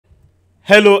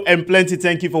Hello and plenty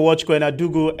thank you for watching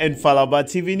Adugo and Flagbearer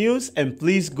TV News, and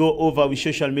please go over with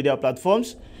social media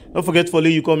platforms. Don't forget to follow,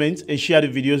 you comment and share the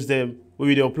videos them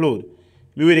we will upload.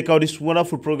 We will record this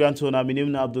wonderful program to honor my name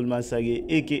is Abdul Mansage,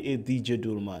 aka DJ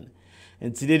Dulman.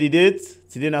 And today the date,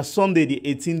 today is Sunday the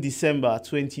 18th December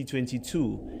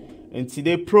 2022. And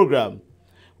today program,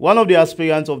 one of the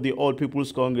aspirants of the All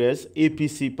People's Congress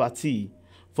APC party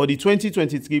for the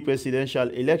 2023 presidential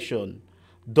election,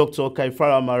 Dr.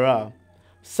 Marah,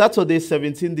 Saturday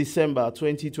 17 December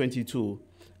 2022,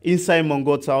 inside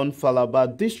Mongo Town,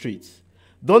 Flagbearer District,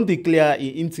 don't declare an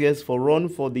interest for run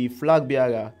for the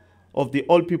Flagbearer of the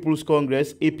All People's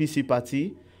Congress APC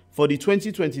party for the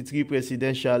 2023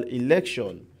 presidential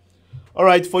election. All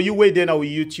right, for you waiting on our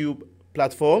YouTube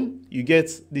platform, you get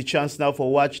the chance now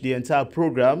for watch the entire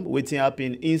program waiting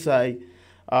happen inside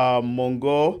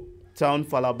Mongo Town,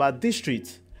 Flagbearer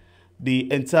District.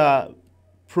 The entire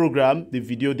program, the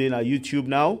video then on YouTube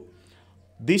now.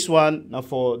 This one now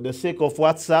for the sake of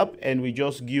WhatsApp, and we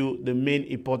just give the main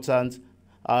important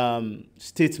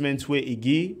statements where he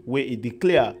give, where he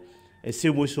declare, and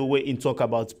same also where he talk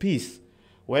about peace.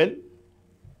 Well,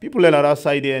 people on the other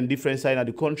side there and different side of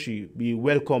the country be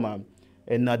welcome,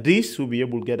 and now this will be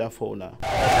able to get that for now.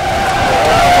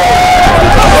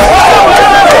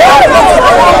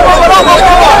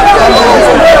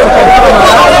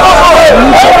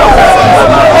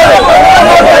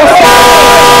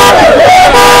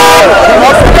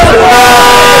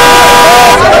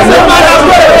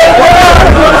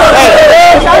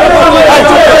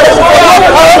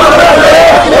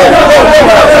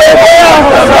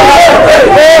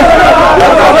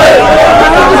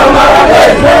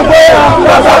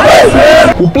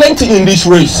 We plenty in this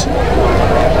race.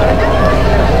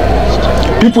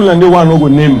 People and they want no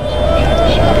good name,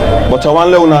 but I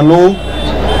want to let you know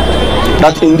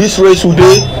that in this race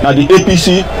today, at the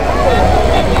APC,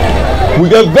 we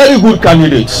get very good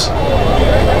candidates.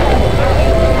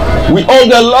 We all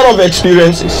get a lot of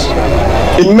experiences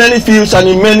in many fields and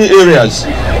in many areas.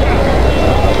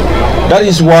 That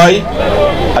is why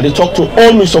I talk to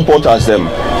all my supporters them.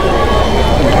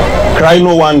 Cry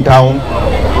no one down,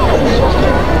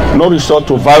 no resort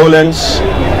to violence,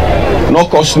 no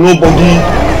cause nobody,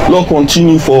 no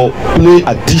continue for play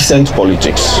a decent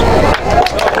politics.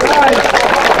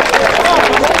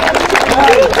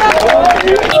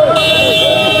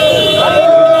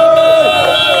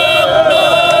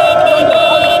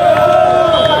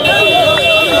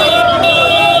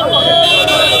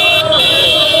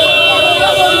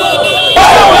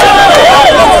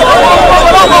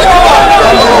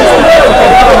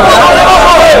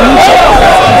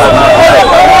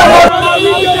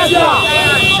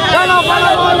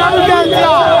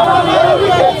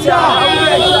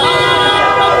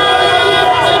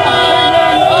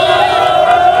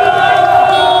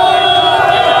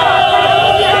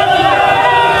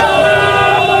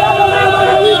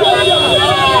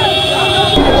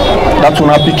 That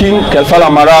when I picking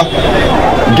Marah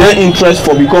get interest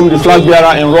for become the flag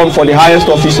bearer and run for the highest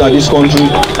office in this country.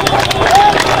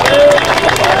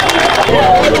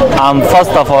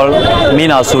 First of all,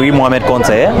 Mina Sui Mohamed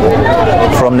Conte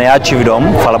from the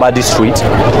Chiefdom, Flagbearer District.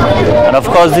 And of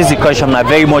course, this is a question I'm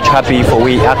very much happy for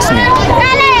what he asked me.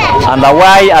 And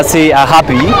why I say I'm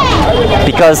happy,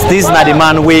 because this is not the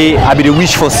man way I be the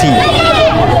wish for see.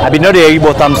 I be not there,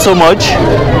 but I'm so much,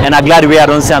 and I'm glad I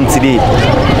don't see him today.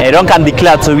 I don't can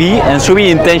declare to me and show me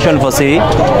intention for say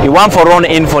he want for run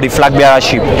in for the flag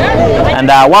bearership, and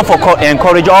I want for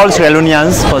encourage all Sierra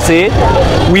Leoneans for say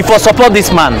we for support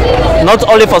this man, not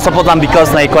only for support him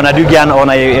because na Konadugian or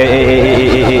na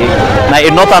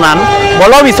Northern,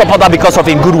 but all we support him because of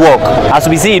his good work. As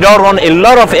we see, he don't run a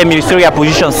lot of ministerial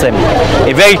positions. A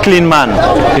very clean man,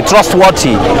 a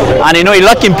trustworthy, and you know he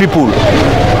looking people.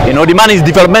 You know, the man is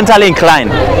developmentally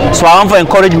inclined. So I want to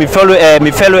encourage my fellow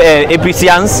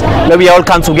APCians, where we all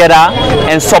come together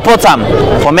and support him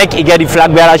for make he get the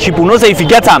flag bearership. We know that if he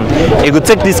get him, he will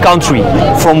take this country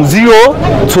from zero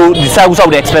to the size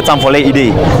we expect him for late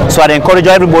day. So I encourage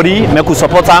everybody make we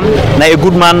support him, like a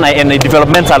good man and a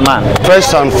developmental man.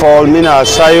 First and foremost, Mina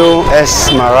Sayo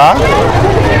S. Marah.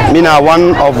 Mina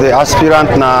one of the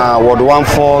aspirant na Ward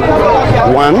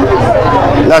 141.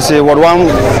 That's a Ward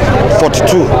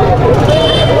 142.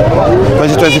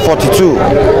 2042.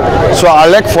 So I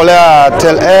like for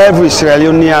tell every Sierra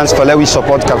Leoneans for we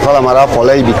support Marah for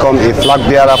he become a flag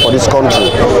bearer for this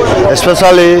country.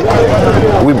 Especially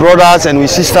we brothers and we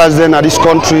sisters then at this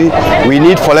country, we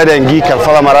need for them give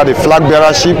Marah the flag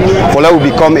bearership for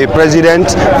we become a president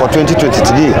for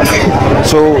 2023.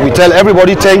 So we tell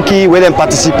everybody thank you when they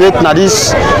participate in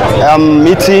this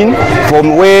meeting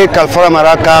from where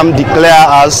Marah come declare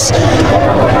as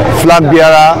flag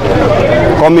bearer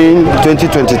coming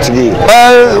 2023.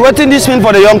 Well, what this mean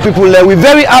for the young people? We're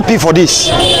very happy for this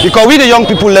because we the young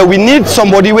people we need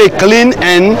somebody who clean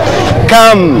and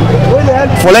calm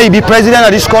for let be president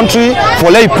of this country,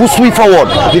 for let push we forward.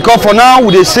 Because for now,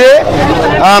 they say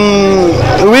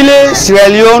really Sierra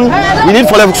Leone we need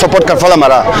for let support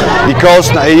Marah because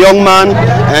a young man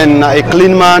and a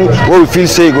clean man who we feel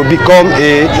say will become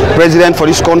a president for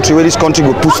this country, where this country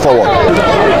will push forward.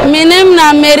 My name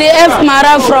is Mary F.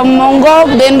 Marah from Mongo,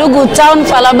 Bendugu Town,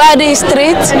 Falabadi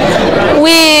Street.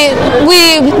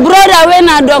 We brought away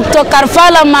na Dr.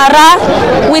 Karfala Marah.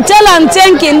 We tell him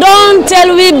thank you. Don't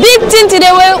tell we big thing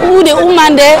today who the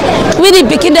woman there, we the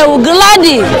pikin they were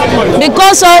glady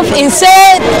because of he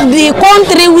say the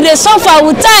country with the suffer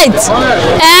with tight.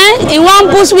 He want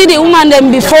push with the woman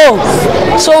them before.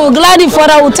 So we glad for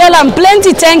her. We tell him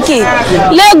plenty thank you.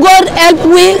 Let God help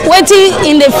we waiting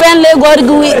in the fan. Let God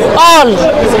go all.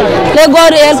 Let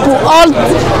God help you all.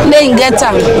 Let get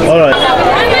them. All right.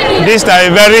 This is a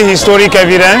very historic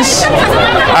evidence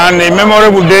and a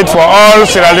memorable date for all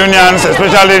Sierra Leoneans,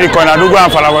 especially the Koinadugu and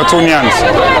Falabatonians,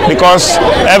 because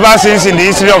ever since in the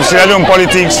history of Sierra Leone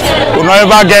politics, we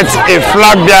never get a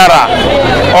flag bearer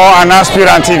or an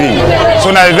aspirant even.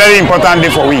 So now a very important day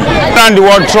for we. And the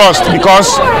word trust,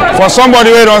 because for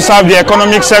somebody who don't serve the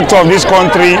economic sector of this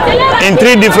country in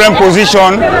 3 different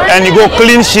positions and you go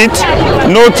clean sheet,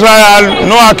 no trial,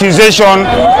 no accusation,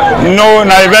 no,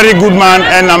 na a very good man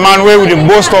and a man where we the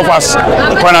boast of as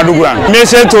Koinaduguan.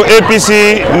 Message to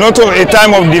APC, not a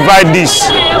time of divide this,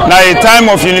 now a time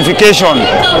of unification.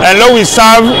 And now we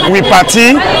serve, we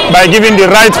party by giving the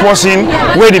right person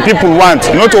where the people want,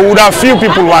 not what a few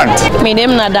people want. My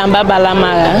name is Nadamba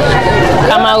Balamara,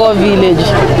 Kamaro Village.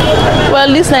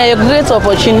 Well, this is a great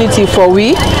opportunity for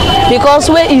we, because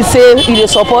where he say he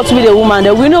support with the woman,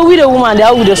 we know with the woman they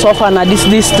are with the suffer in this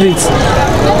district.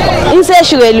 Inside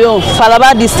Sierra Leone,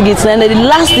 Falaba district, and the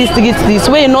last district, this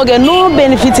way you no get no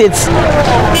benefit.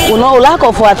 You know, lack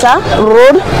of water,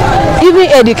 road,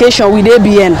 even education with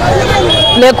ABN.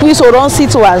 Like we so don't see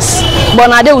to us, but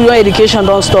now we know education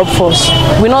don't stop first.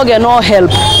 We no get no help.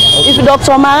 If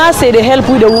Dr. Marah say they help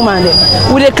with the woman,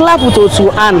 we they clap with us to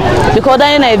hand because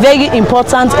that is a very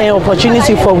important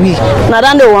opportunity for we. Now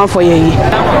that's the one for you.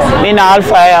 Me na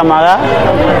Alpha Marah,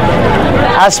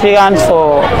 aspirant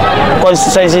for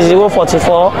constituency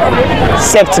 044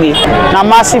 secretary. Na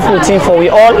massive routine for we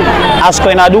all as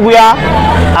Koinadugu,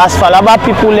 as Falaba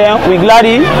people. We glad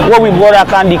what we brother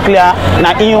can declare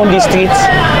na Iyon district.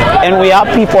 And we are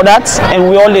happy for that, and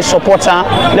we all the support her.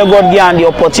 Let God give her the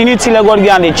opportunity, let God give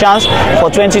her the chance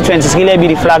for 2023. Let be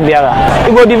the flag bearer.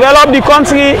 It will develop the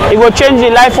country, it will change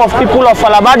the life of people of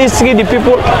Falaba district, the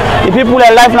people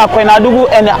in life na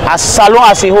Koinadugu and as Salon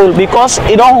as a whole, because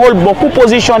it don't hold beaucoup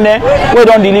position there. We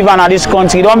don't deliver in this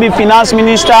country. It don't be finance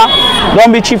minister, don't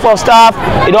be chief of staff,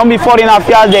 it don't be foreign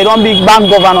affairs, they don't be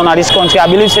bank governor in this country. I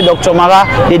believe say Dr. Marah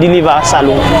they deliver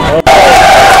Salon.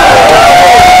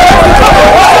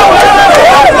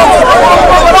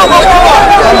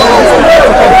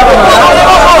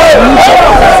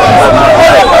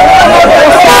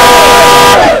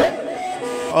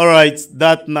 All right,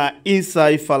 that na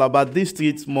inside Falaba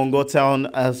district, Mongo town,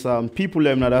 as people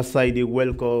on the other side they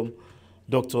welcome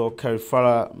Dr.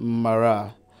 Karfala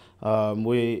Marah,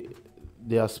 where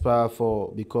they aspire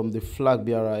for become the flag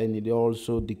bearer, and they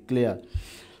also declare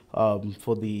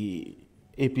for the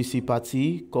APC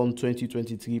party come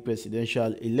 2023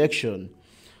 presidential election.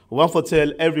 We want to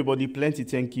tell everybody plenty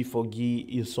thank you for giving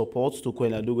your support to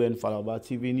Koinadugu and Falaba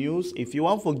TV News. If you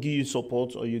want to give your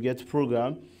support or you get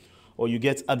program or you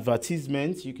get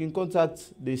advertisements, you can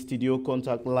contact the studio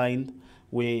contact line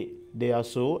where they are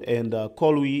so, and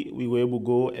call we were able to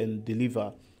go and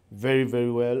deliver very,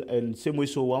 very well. And same way,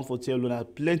 so one for tell you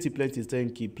plenty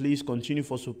thank you. Please continue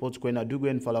for support Koinadugu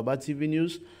and Falaba TV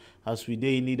News as we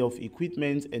dey in need of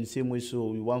equipment, and same way so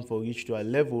we want for reach to a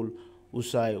level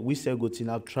usai we say go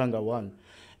to Tranga one.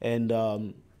 And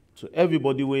to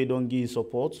everybody where don't give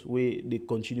support, where they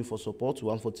continue for support, we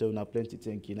want for tell you plenty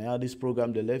thank you. Now this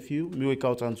program they left you. Me wake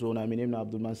out and so on. My name is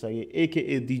Abdul Mansari,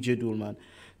 aka DJ Dulman.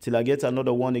 Till I get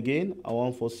another one again, I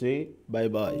want to say bye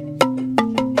bye.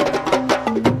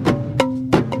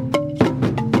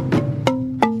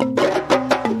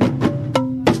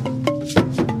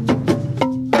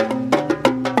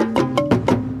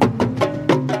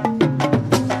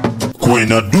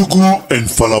 Koinadugu and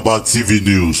Falaba TV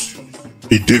News.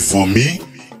 A day for me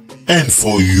and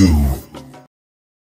for you.